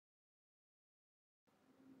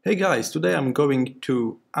Hey guys, today I'm going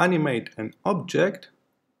to animate an object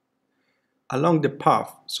along the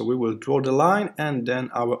path. So we will draw the line and then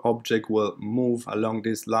our object will move along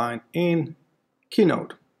this line in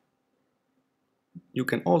Keynote. You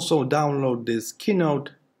can also download this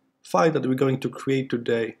Keynote file that we're going to create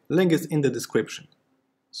today. Link is in the description.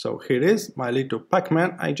 So here it is, my little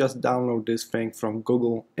Pac-Man. I just download this thing from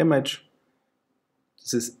Google Image.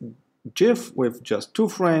 This is GIF with just 2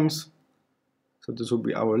 frames. So this will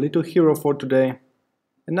be our little hero for today.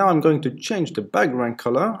 And now I'm going to change the background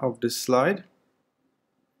color of this slide.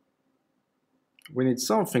 We need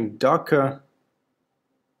something darker,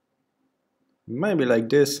 maybe like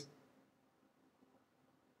this.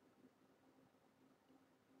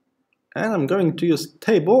 And I'm going to use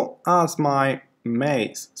table as my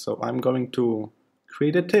maze. So I'm going to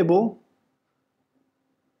create a table.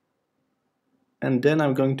 And then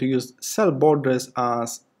I'm going to use cell borders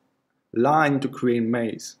as line to create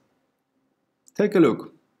maze. Take a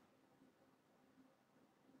look.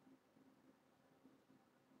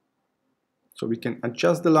 So we can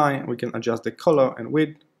adjust the line, we can adjust the color and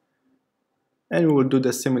width, and we will do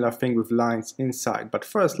the similar thing with lines inside. But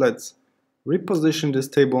first let's reposition this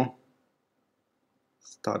table.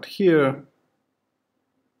 Start here.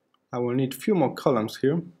 I will need a few more columns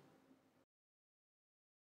here.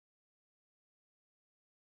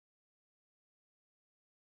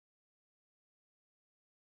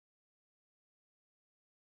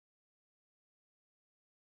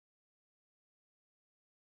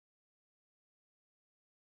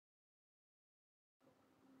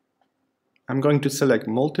 I'm going to select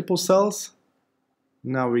multiple cells.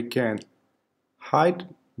 Now we can hide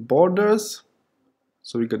borders.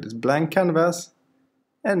 So we got this blank canvas.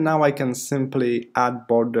 And now I can simply add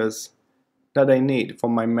borders that I need for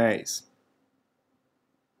my maze.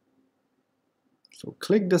 So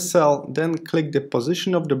click the cell, then click the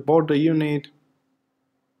position of the border you need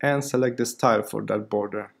and select the style for that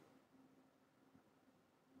border.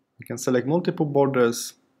 You can select multiple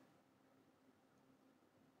borders,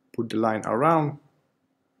 put the line around.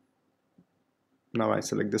 Now I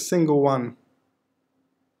select the single one.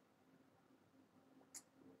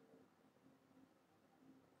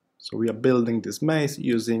 So we are building this maze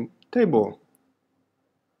using table.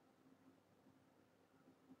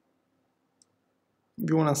 If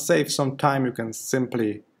you want to save some time, you can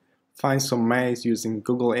simply find some maze using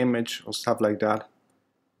Google Image or stuff like that.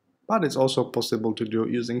 But it's also possible to do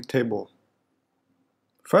using table.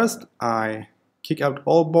 First, I kick out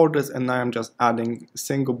all borders and now I'm just adding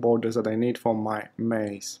single borders that I need for my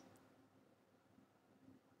maze.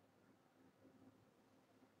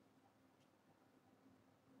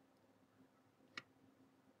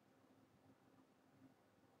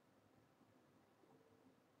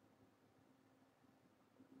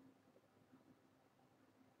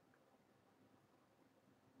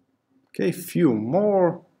 Okay, few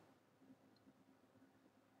more.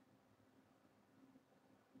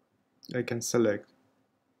 I can select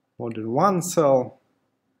more than one cell,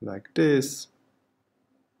 like this.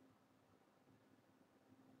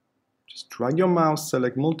 Just drag your mouse,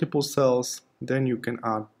 select multiple cells, then you can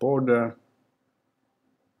add border.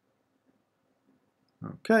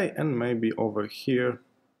 Okay, and maybe over here,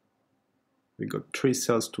 we got 3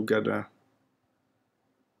 cells together.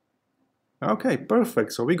 Okay,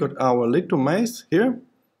 perfect. So we got our little maze here,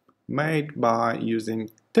 made by using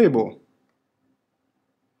table.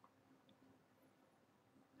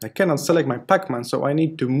 I cannot select my Pac-Man, so I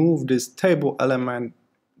need to move this table element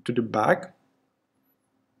to the back.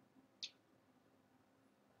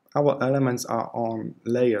 Our elements are on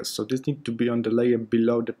layers, so this needs to be on the layer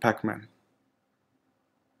below the Pac-Man.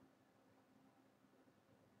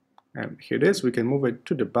 And here it is, we can move it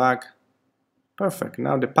to the back. Perfect,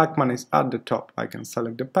 now the Pac-Man is at the top. I can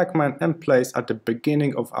select the Pac-Man and place at the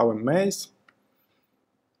beginning of our maze.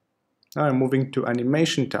 Now I'm moving to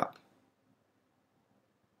Animation tab.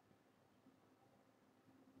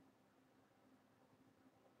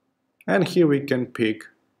 And here we can pick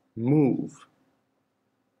Move.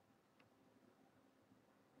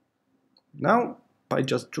 Now, by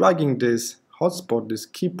just dragging this hotspot, this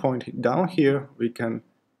key point down here, we can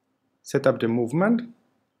set up the movement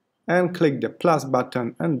and click the plus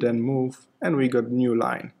button and then move, and we got new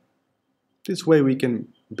line. This way we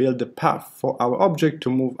can build the path for our object to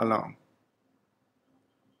move along.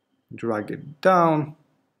 Drag it down.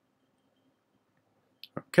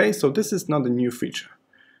 Okay, so this is not a new feature.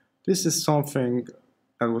 This is something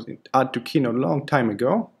that was added to Keynote a long time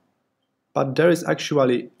ago, but there is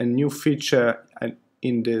actually a new feature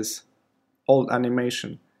in this old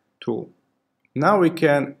animation tool. Now we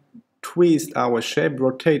can twist our shape,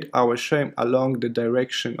 rotate our shape along the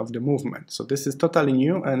direction of the movement. So this is totally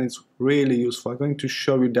new and it's really useful. I'm going to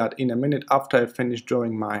show you that in a minute after I finish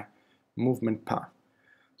drawing my movement path.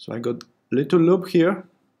 So I got a little loop here,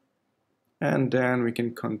 and then we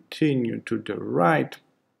can continue to the right.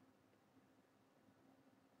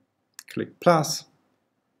 Click plus.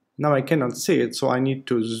 Now I cannot see it, so I need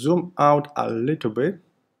to zoom out a little bit.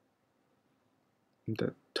 In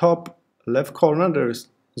the top left corner there is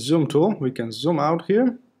zoom tool. We can zoom out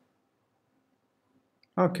here.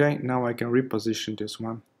 Okay, now I can reposition this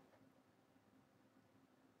one.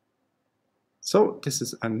 So this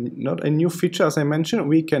is not a new feature, as I mentioned.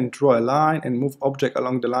 We can draw a line and move object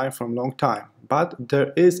along the line from long time, but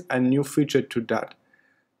there is a new feature to that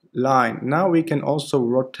line. Now we can also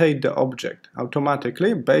rotate the object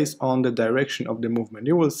automatically based on the direction of the movement.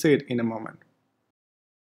 You will see it in a moment.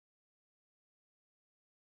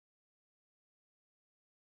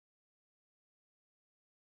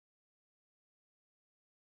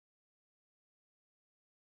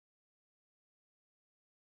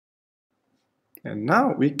 And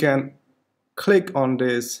now we can click on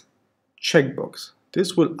this checkbox.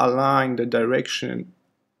 This will align the direction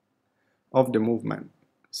of the movement.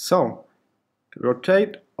 So,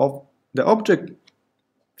 rotate of the object.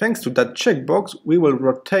 Thanks to that checkbox, we will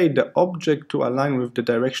rotate the object to align with the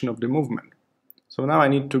direction of the movement. So now I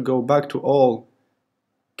need to go back to all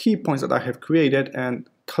key points that I have created and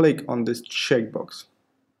click on this checkbox.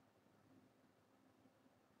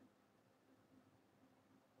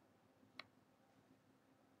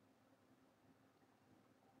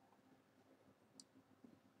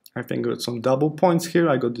 I think I got some double points here.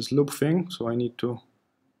 I got this loop thing, so I need to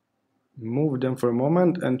move them for a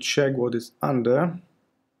moment and check what is under.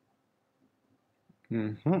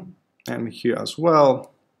 And here as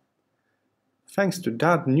well. Thanks to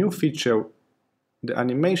that new feature, the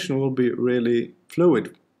animation will be really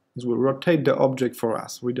fluid. It will rotate the object for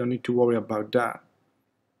us. We don't need to worry about that.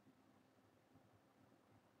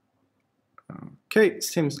 Okay,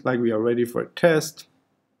 seems like we are ready for a test.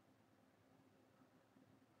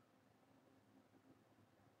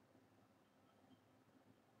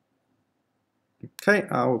 Okay,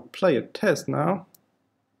 I will play a test now.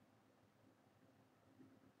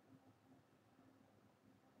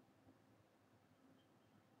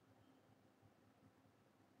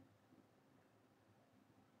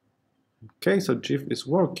 Okay, so GIF is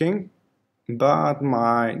working, but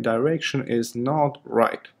my direction is not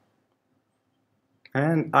right.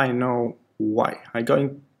 And I know why. I'm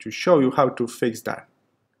going to show you how to fix that.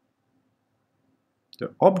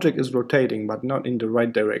 The object is rotating, but not in the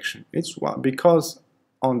right direction. It's because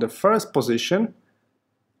on the first position,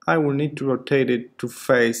 I will need to rotate it to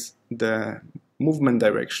face the movement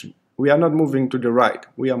direction. We are not moving to the right,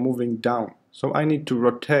 we are moving down. So I need to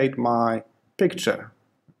rotate my picture.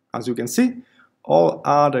 As you can see, all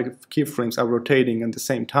other keyframes are rotating at the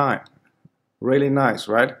same time. Really nice,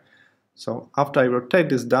 right? So after I rotate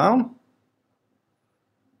this down,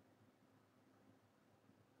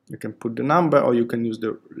 you can put the number, or you can use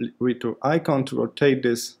the retool icon to rotate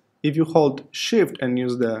this. If you hold shift and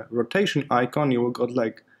use the rotation icon, you will got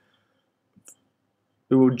like,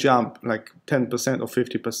 it will jump like 10% or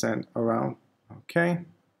 50% around. Okay.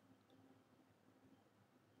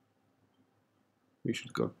 We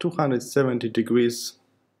should go 270 degrees.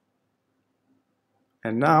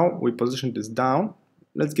 And now we position this down.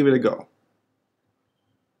 Let's give it a go.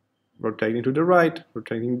 Rotating to the right,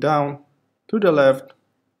 rotating down, to the left,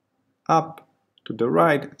 up, to the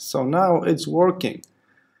right. So now it's working.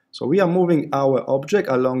 So we are moving our object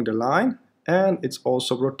along the line, and it's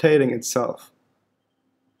also rotating itself.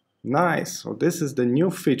 Nice. So this is the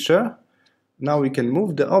new feature. Now we can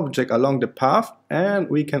move the object along the path, and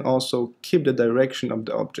we can also keep the direction of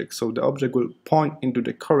the object. So the object will point into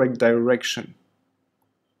the correct direction.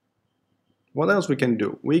 What else we can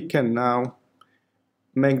do? We can now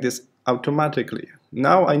make this automatically.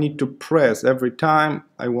 Now I need to press every time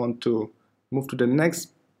I want to move to the next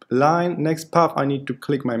line, next path. I need to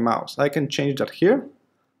click my mouse. I can change that here.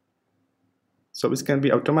 So it can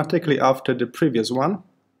be automatically after the previous one.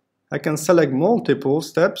 I can select multiple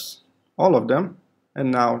steps, all of them,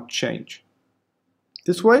 and now change.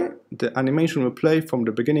 This way, the animation will play from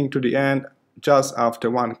the beginning to the end just after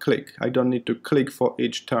one click. I don't need to click for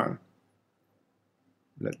each turn.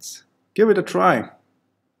 Let's give it a try.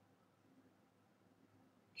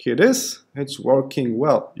 Here it is. It's working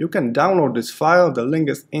well. You can download this file. The link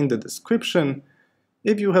is in the description.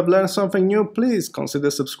 If you have learned something new, please consider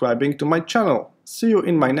subscribing to my channel. See you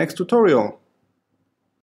in my next tutorial.